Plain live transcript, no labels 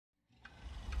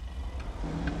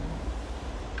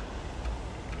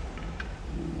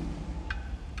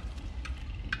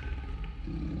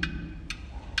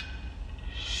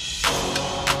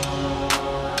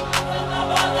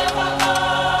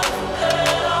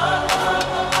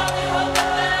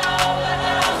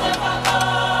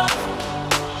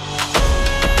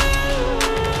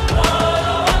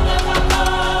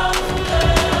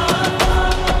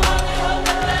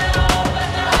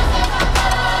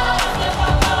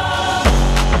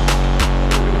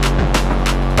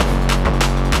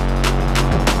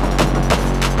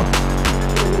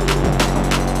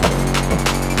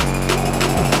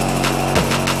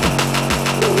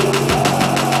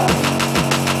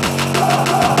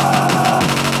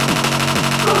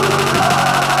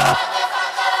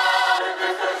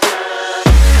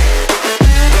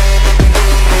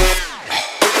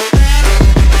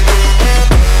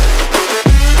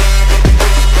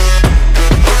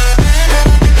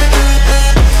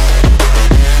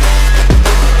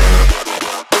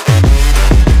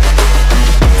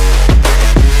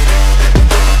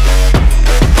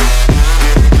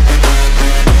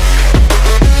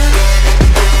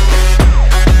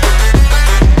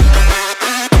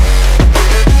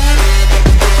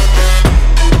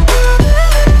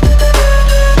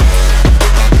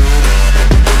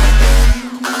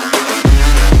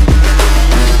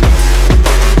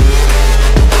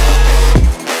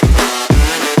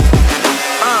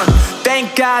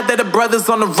thank God that the brothers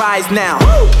on the rise now.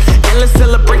 Endless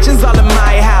celebrations all in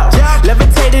my house.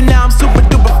 Levitating now, I'm super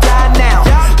duper fly now.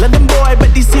 London boy,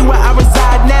 but DC where I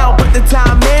reside now. Put the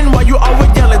time in while you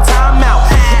always yelling time out.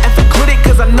 And for quit it,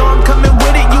 cause I know I'm coming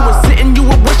with it. You were sitting, you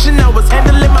were wishing I was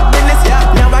handling my business.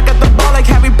 Now I got the ball like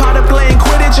Harry Potter playing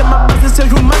Quidditch. And my business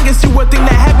is humongous, you would think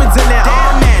that happens in it.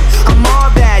 Oh man, I'm all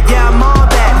that, yeah, I'm all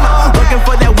that. Looking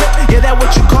for that whip, yeah, that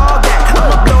what you call that.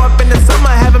 I'ma blow up in the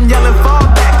summer, have them yelling fall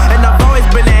back. And I've always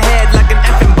been ahead like an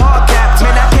effing ball cap.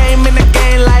 Man, I came in the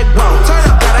game like, whoa.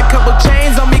 Got a couple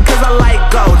chains on me cause I like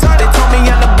gold. They told me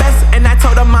I'm the best and I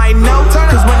told them I know.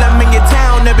 Cause when I'm in your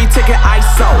town, every ticket I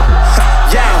sold.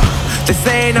 Yeah, they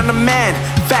saying I'm the man.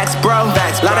 Facts, bro.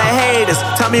 Lot of haters,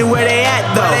 tell me where they at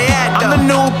though. I'm the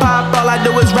new pop, all I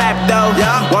do is rap though.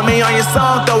 Want me on your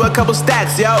song, throw a couple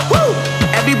stacks, yo. Woo!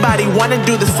 Everybody wanna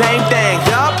do the same thing.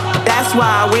 That's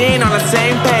why we ain't on the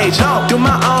same page. Do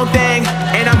my own thing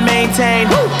and I maintain.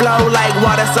 Flow like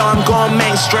water, so I'm going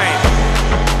mainstream.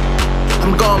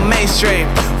 I'm going mainstream.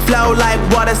 Flow like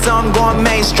water, so I'm going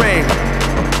mainstream.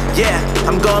 Yeah,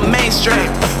 I'm going mainstream.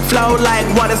 Flow like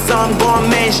water, so I'm going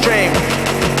mainstream.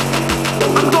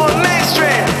 I'm going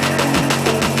mainstream.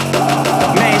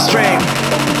 Mainstream.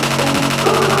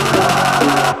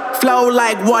 Flow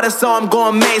like water, so I'm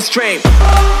going mainstream.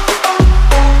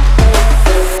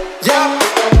 Yeah.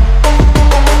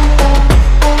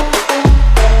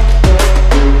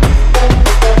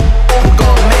 I'm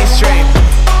going mainstream.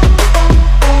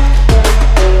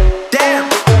 Damn.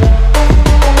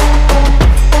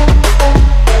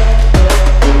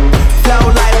 Flow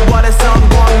like water, so I'm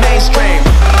going mainstream.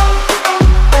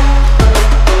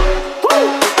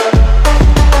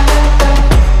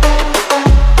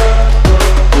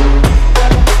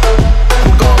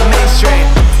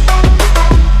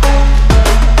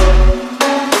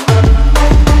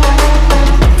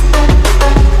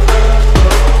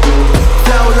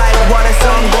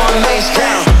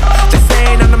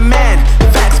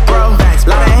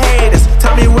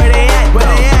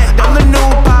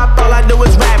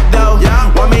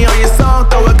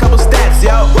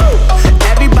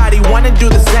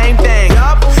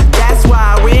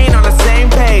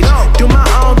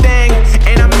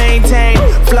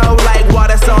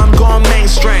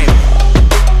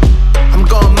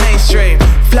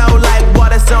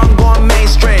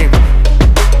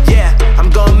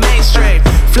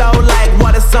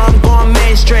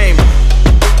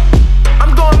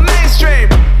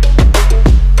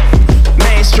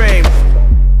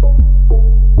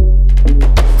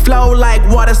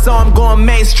 So I'm going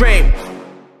mainstream.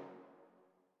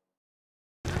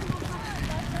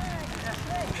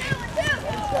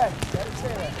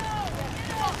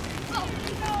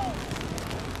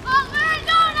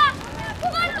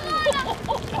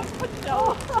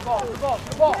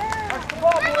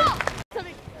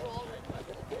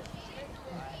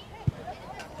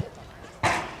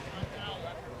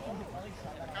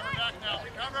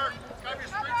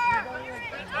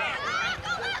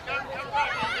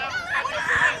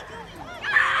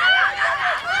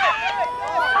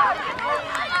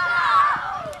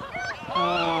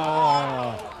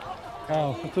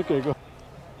 Oh, it's okay, go.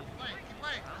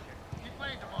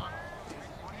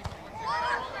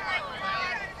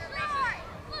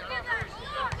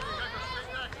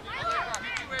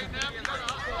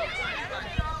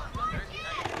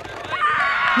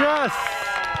 Yes!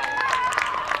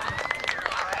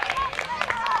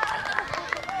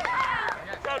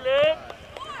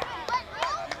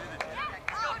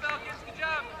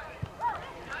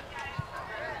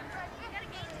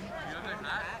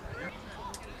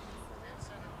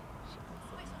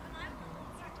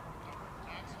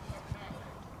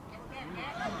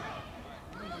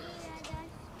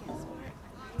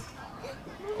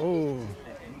 Oh.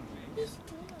 It's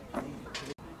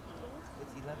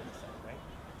 11, right?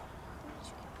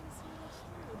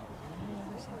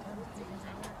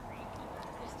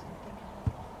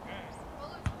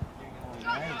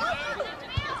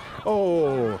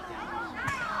 Oh.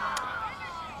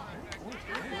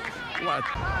 What?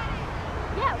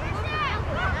 Yeah,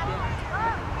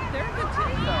 they're a good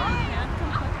team though. Can't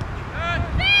complain.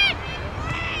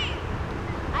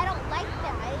 I don't like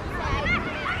them. I didn't say I didn't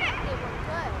think they were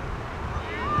good.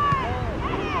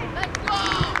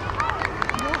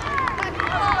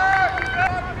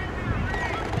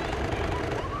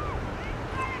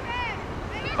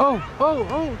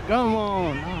 Oh, come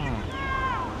on.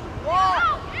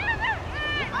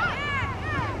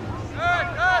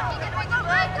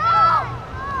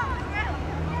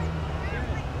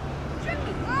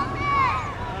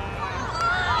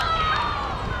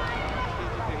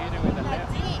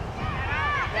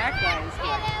 That guy is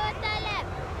good.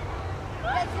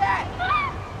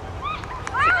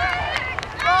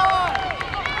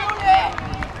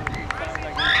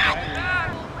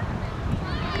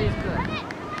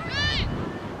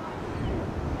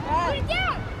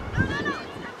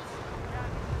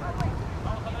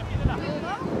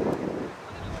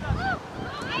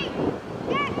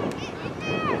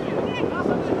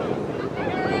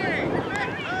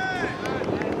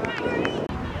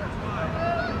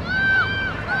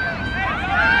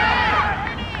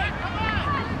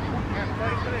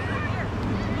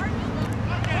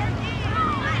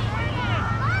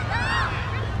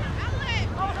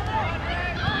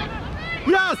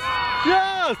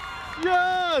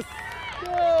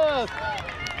 Yes.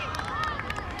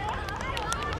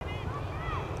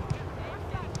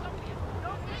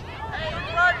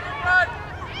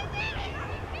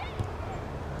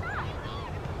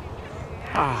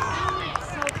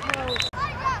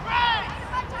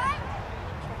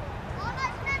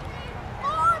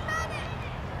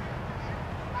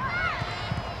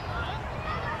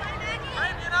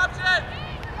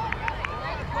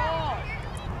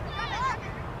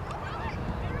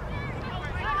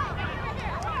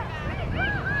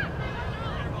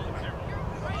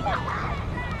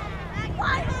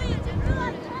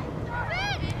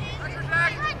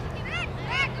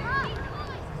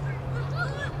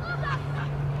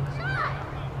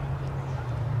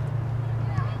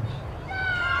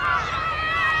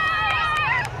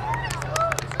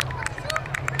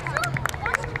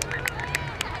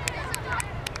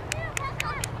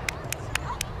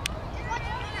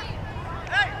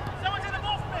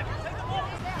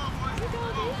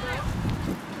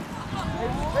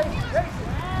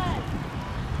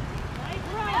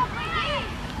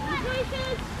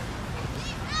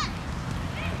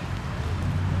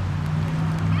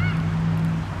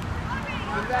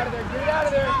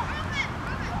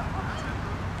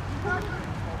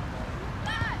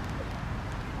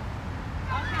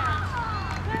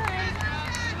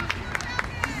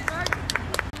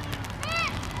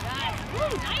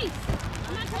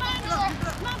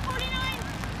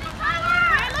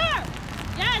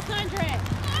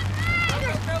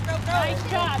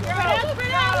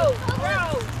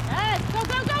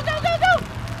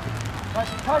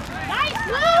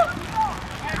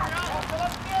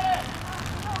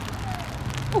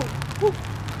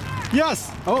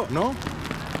 Yes. Oh, no?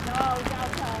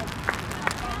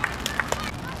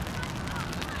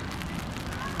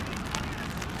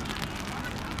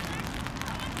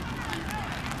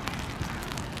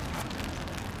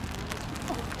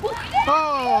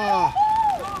 Oh!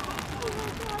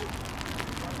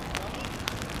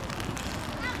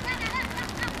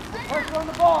 Pressure on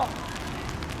the ball.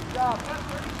 Good job.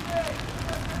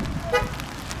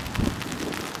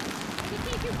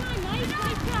 Take your time. Nice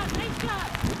job. Nice job.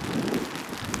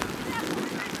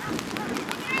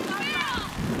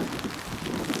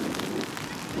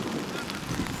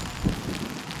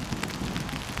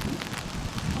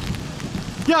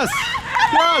 Yes!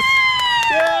 Yes!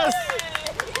 Yes!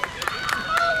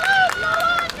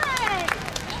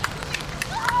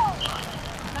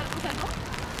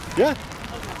 Yeah.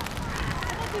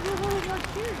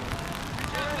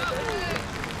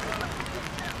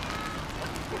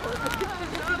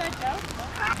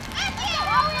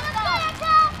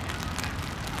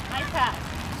 Nice pass.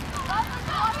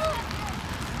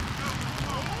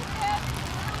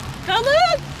 Go,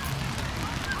 Luke!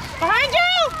 Behind you!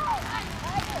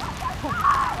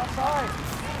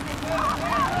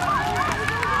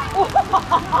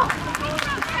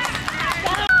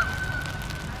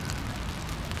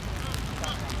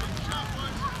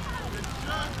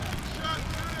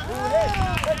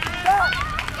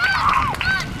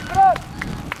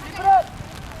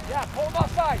 Yeah, pull him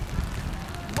outside.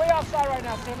 Way outside right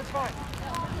now, Sam. It's fine.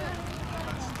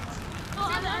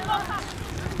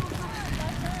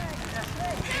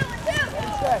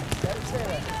 Let it stay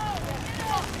there.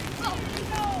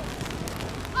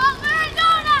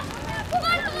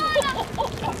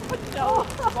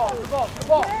 The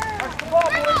ball. That's the ball,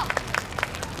 boys.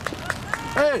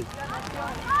 Hey!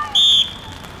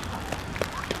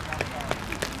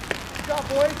 Good job,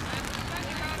 boys.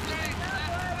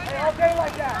 Hey, all day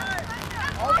like that.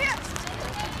 All day.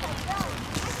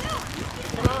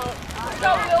 Let's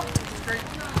go, Will.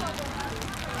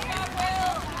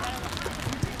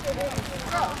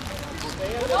 Stay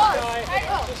in this guy.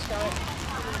 This guy.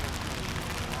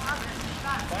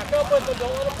 Back up with it.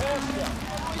 Don't let him pass you.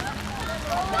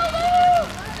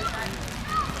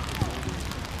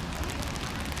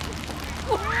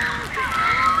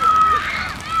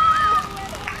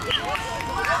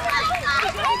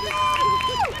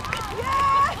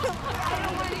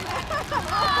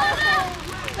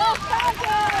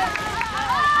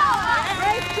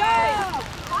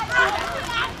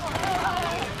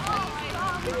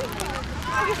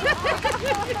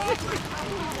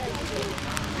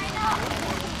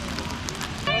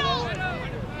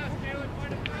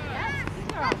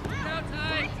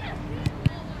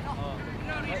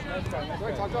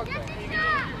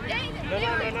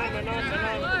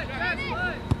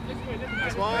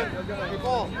 That's mine. Good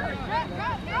ball.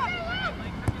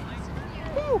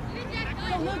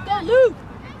 Go, Luke! Go, Luke!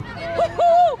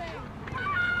 Woohoo!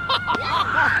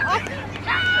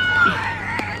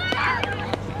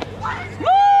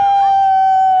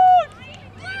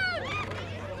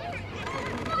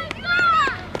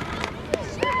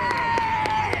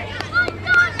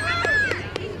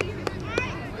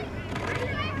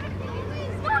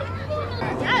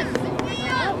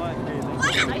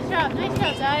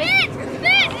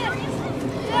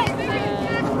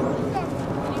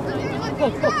 Andre!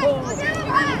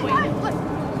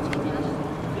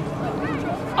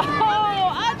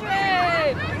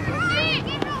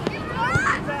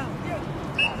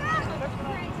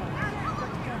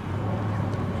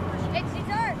 It's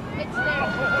dirt. It's there.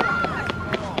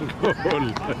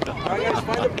 All right, guys,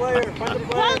 find the player. Find the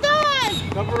player. Well done!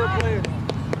 Cover a player.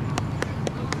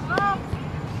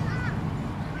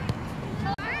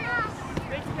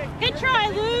 Good try,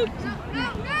 Luke.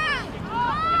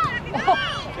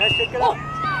 Guys, take it up.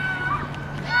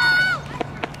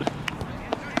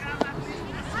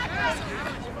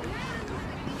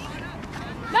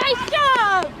 Nice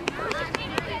job!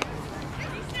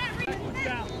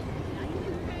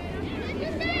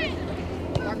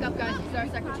 Mark up, guys. This is our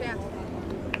second chance.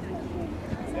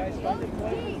 Guys, find the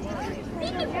player.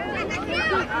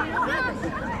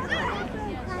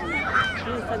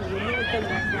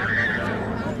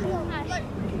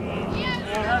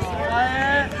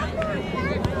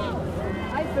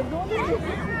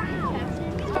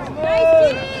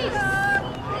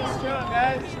 Let's go,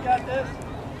 guys. You got this.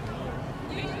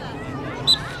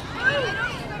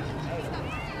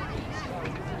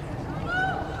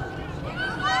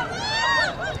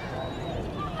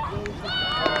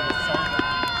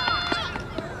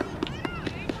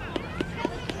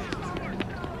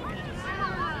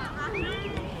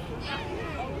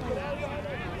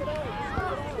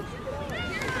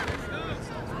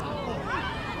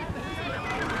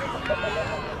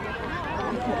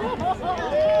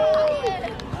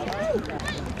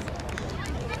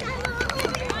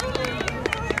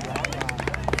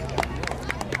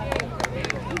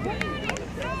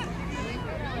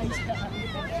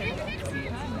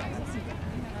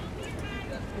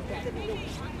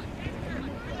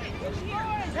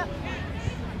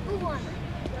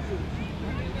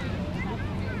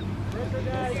 Pressure,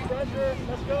 guys. Pressure.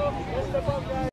 Let's go. Let's step up, guys.